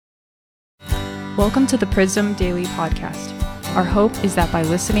Welcome to the Prism Daily Podcast. Our hope is that by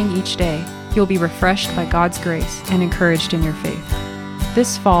listening each day, you'll be refreshed by God's grace and encouraged in your faith.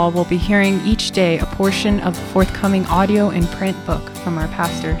 This fall, we'll be hearing each day a portion of the forthcoming audio and print book from our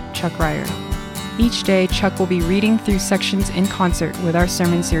pastor, Chuck Ryer. Each day, Chuck will be reading through sections in concert with our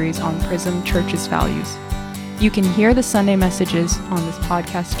sermon series on Prism Church's values. You can hear the Sunday messages on this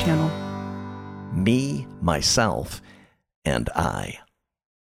podcast channel. Me, myself, and I.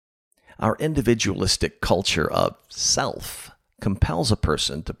 Our individualistic culture of self compels a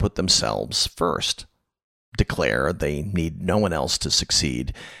person to put themselves first, declare they need no one else to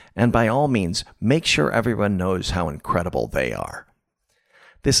succeed, and by all means make sure everyone knows how incredible they are.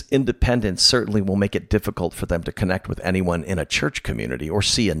 This independence certainly will make it difficult for them to connect with anyone in a church community or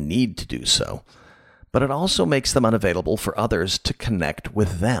see a need to do so, but it also makes them unavailable for others to connect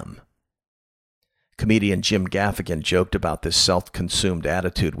with them. Comedian Jim Gaffigan joked about this self-consumed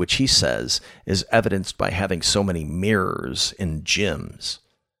attitude, which he says is evidenced by having so many mirrors in gyms.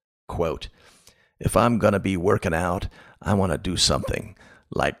 Quote, "If I'm going to be working out, I want to do something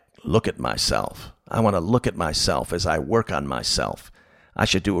like look at myself. I want to look at myself as I work on myself. I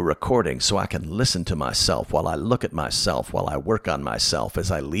should do a recording so I can listen to myself while I look at myself while I work on myself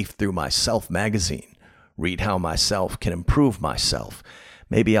as I leaf through my Self magazine, read how myself can improve myself.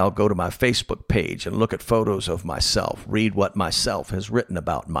 Maybe I'll go to my Facebook page and look at photos of myself, read what myself has written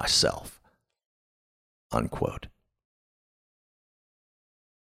about myself." Unquote.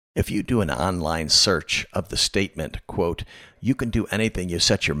 If you do an online search of the statement, quote, "You can do anything you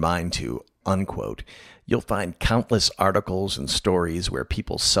set your mind to," unquote, you'll find countless articles and stories where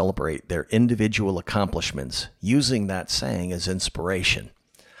people celebrate their individual accomplishments using that saying as inspiration.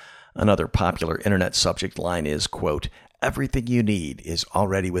 Another popular internet subject line is, quote, "Everything you need is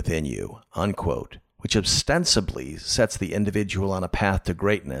already within you," unquote, which ostensibly sets the individual on a path to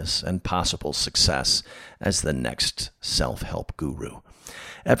greatness and possible success as the next self-help guru.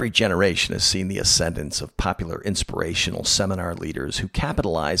 Every generation has seen the ascendance of popular inspirational seminar leaders who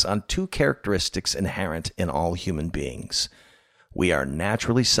capitalize on two characteristics inherent in all human beings. We are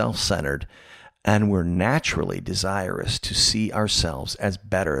naturally self-centered, and we're naturally desirous to see ourselves as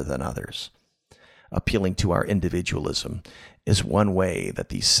better than others. Appealing to our individualism is one way that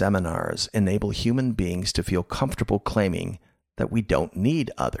these seminars enable human beings to feel comfortable claiming that we don't need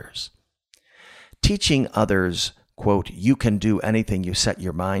others. Teaching others, quote, "You can do anything you set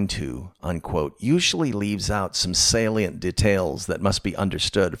your mind to," unquote, usually leaves out some salient details that must be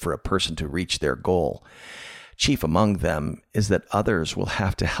understood for a person to reach their goal. Chief among them is that others will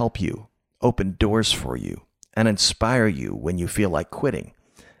have to help you, open doors for you, and inspire you when you feel like quitting.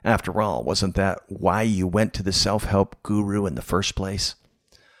 After all, wasn't that why you went to the self-help guru in the first place?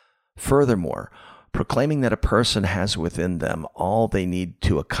 Furthermore, proclaiming that a person has within them all they need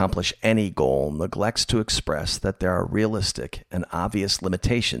to accomplish any goal neglects to express that there are realistic and obvious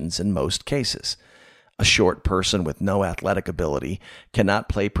limitations in most cases. A short person with no athletic ability cannot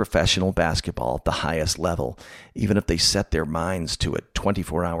play professional basketball at the highest level, even if they set their minds to it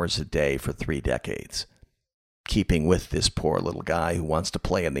 24 hours a day for 3 decades. Keeping with this poor little guy who wants to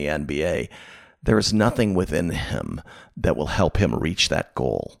play in the NBA, there is nothing within him that will help him reach that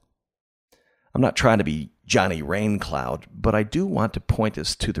goal. I'm not trying to be Johnny Raincloud, but I do want to point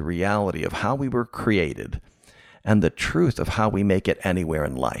us to the reality of how we were created and the truth of how we make it anywhere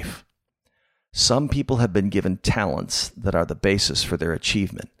in life. Some people have been given talents that are the basis for their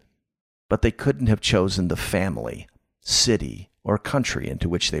achievement, but they couldn't have chosen the family, city, or country into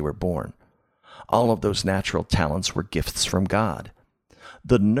which they were born. All of those natural talents were gifts from God.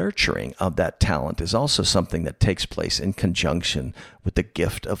 The nurturing of that talent is also something that takes place in conjunction with the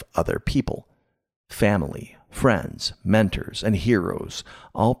gift of other people. Family, friends, mentors, and heroes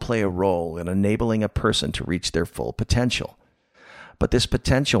all play a role in enabling a person to reach their full potential. But this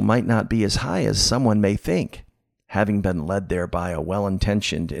potential might not be as high as someone may think, having been led there by a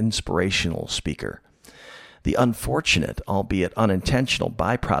well-intentioned, inspirational speaker. The unfortunate, albeit unintentional,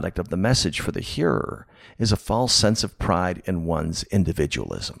 byproduct of the message for the hearer is a false sense of pride in one's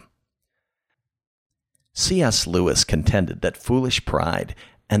individualism. C.S. Lewis contended that foolish pride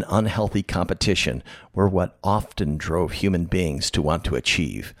and unhealthy competition were what often drove human beings to want to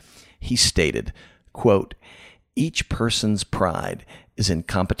achieve. He stated, quote, "Each person's pride is in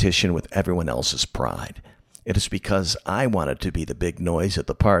competition with everyone else's pride. It is because I wanted to be the big noise at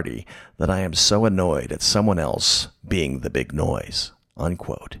the party that I am so annoyed at someone else being the big noise,"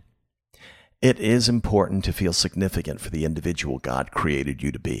 unquote. It is important to feel significant for the individual God created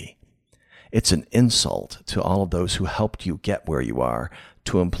you to be. It's an insult to all of those who helped you get where you are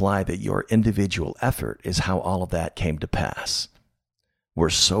to imply that your individual effort is how all of that came to pass. We're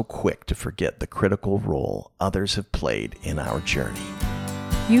so quick to forget the critical role others have played in our journey.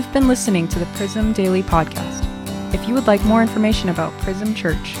 You've been listening to the Prism Daily Podcast. If you would like more information about Prism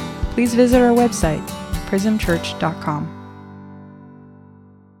Church, please visit our website, prismchurch.com.